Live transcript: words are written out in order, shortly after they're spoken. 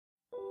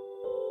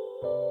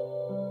Yeah,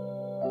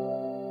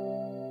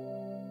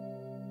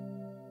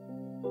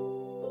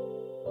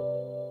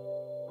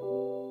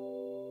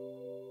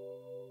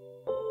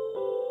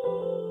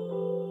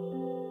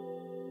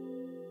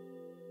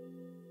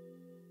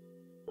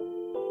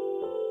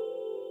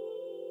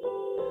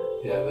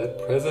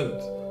 that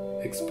present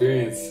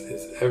experience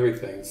is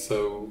everything.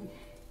 So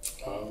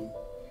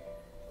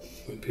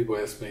when people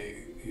ask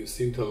me, you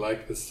seem to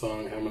like this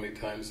song, how many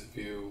times have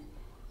you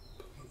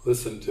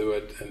listened to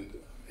it? And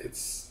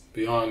it's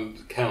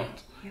beyond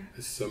count. Yeah.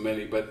 There's so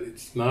many, but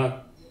it's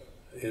not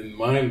in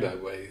mind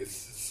that way.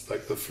 It's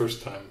like the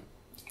first time,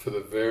 for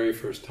the very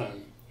first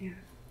time. Yeah.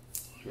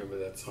 Remember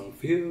that song,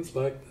 feels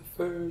like the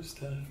first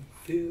time,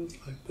 feels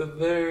like the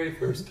very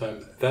first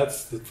time.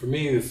 That's, for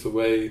me, it's the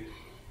way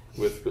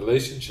with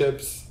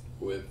relationships,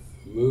 with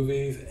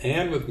movies,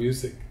 and with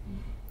music.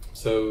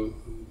 So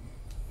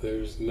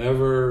there's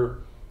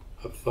never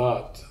a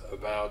thought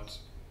about,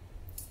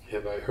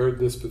 have I heard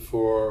this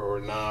before or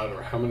not,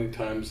 or how many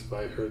times have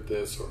I heard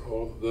this, or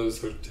all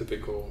those are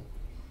typical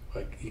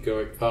like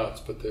egoic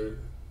thoughts, but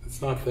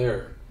it's not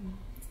there.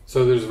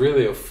 So there's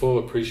really a full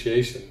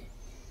appreciation.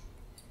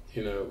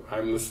 You know,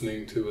 I'm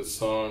listening to a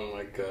song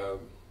like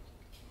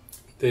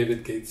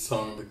David Gates'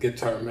 song, The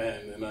Guitar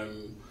Man, and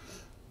I'm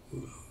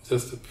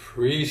just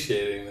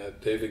appreciating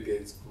that David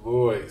Gates'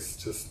 voice,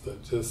 just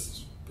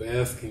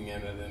basking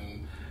in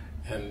it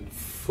and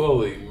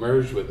fully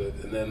merged with it.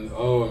 And then,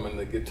 and when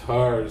the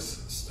guitars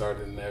start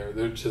in there,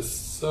 they're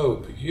just so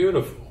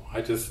beautiful.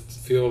 I just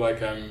feel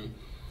like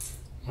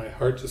my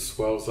heart just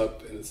swells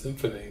up in a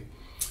symphony.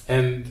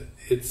 And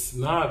it's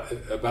not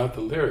about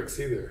the lyrics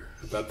either,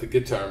 about the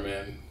guitar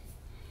man.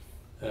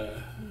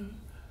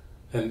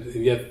 And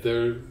yet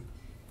they're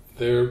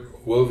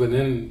woven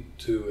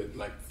into it,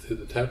 like to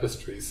the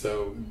tapestry.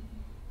 So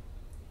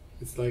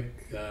it's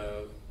like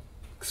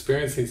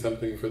experiencing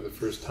something for the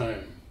first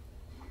time.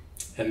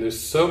 And there's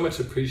so much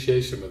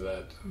appreciation with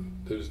that.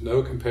 There's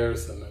no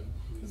comparison.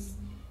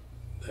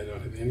 I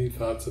don't have any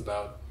thoughts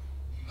about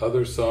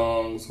other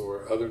songs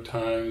or other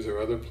times or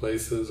other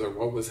places or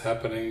what was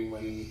happening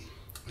when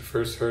I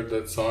first heard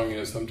that song. You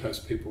know, sometimes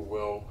people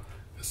will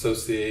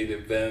associate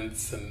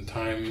events and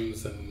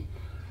times, and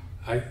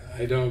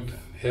I don't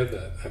have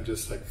that. I'm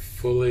just like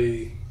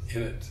fully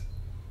in it.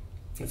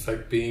 It's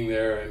like being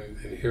there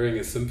and hearing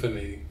a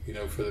symphony, you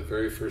know, for the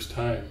very first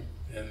time,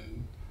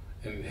 and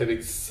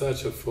having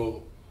such a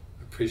full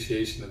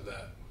appreciation of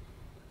that.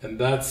 And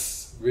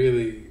that's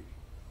really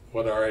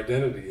what our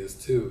identity is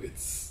too.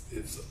 It's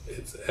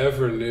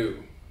ever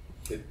new.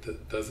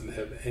 It doesn't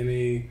have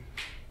any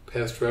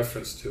past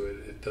reference to it.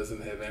 It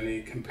doesn't have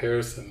any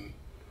comparison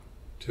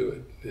to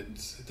it.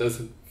 It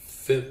doesn't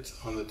fit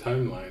on the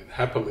timeline,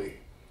 happily.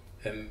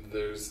 And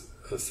there's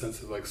a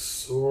sense of like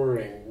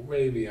soaring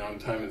way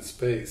beyond time and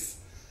space.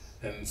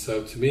 And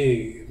so to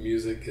me,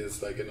 music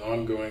is like an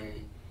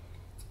ongoing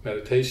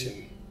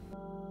meditation